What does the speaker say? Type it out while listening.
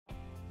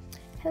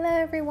Hello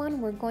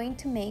everyone, we're going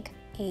to make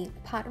a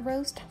pot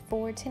roast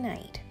for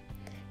tonight.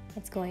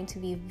 It's going to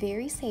be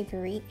very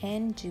savory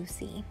and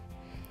juicy.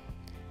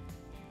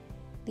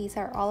 These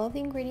are all of the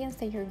ingredients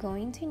that you're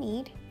going to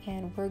need,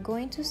 and we're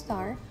going to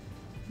start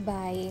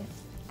by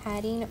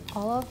adding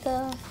all of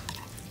the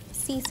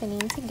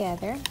seasoning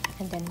together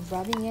and then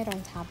rubbing it on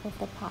top of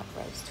the pot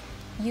roast.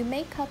 You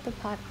may cut the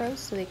pot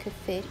roast so it could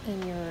fit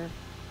in your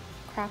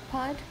crock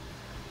pot,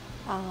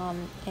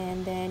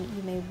 and then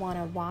you may want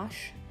to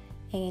wash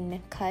and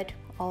cut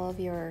all of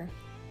your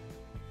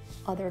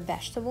other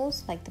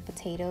vegetables like the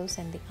potatoes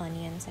and the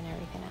onions and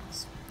everything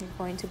else. You're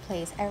going to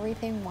place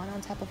everything one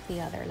on top of the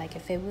other like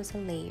if it was a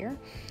layer,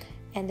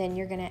 and then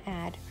you're gonna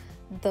add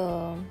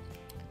the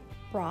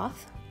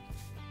broth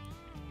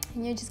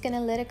and you're just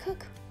gonna let it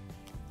cook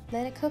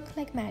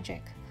like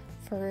magic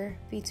for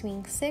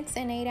between 6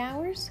 and 8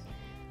 hours,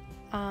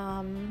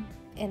 and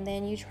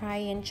then you try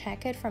and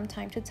check it from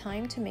time to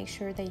time to make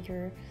sure that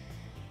you're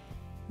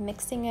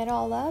mixing it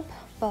all up.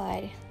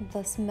 But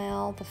the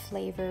smell, the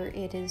flavor,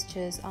 it is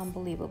just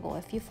unbelievable.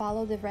 If you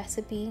follow the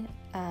recipe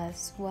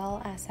as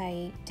well as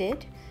I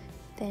did,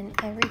 then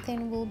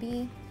everything will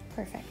be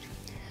perfect.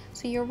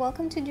 So you're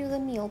welcome to do the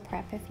meal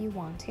prep if you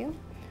want to,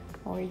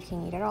 or you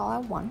can eat it all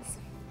at once.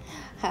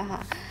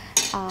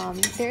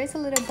 There is a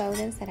little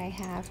bonus that I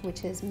have,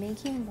 which is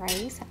making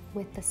rice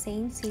with the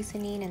same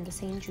seasoning and the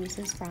same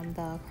juices from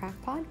the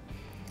crock pot.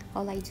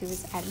 All I do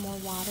is add more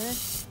water,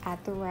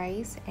 add the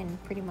rice,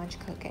 and pretty much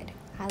cook it.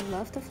 I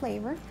love the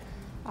flavor.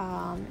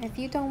 If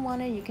you don't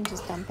want it, you can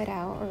just dump it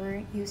out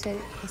or use it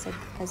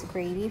as a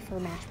gravy for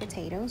mashed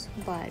potatoes,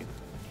 but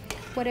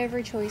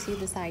whatever choice you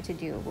decide to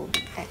do will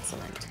be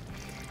excellent.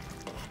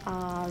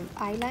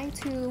 I like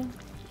to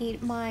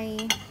eat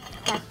my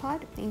crock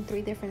pot in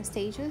 3 different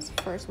stages.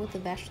 First with the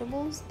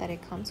vegetables that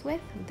it comes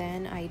with,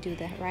 then I do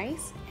the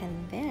rice,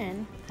 and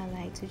then I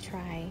like to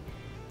try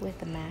with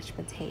the mashed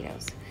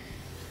potatoes.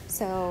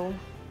 So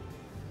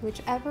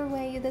whichever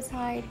way you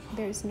decide,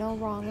 there's no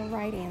wrong or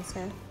right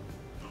answer.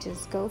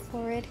 Just go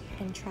for it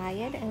and try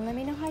it and let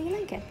me know how you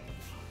like it.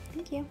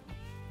 Thank you.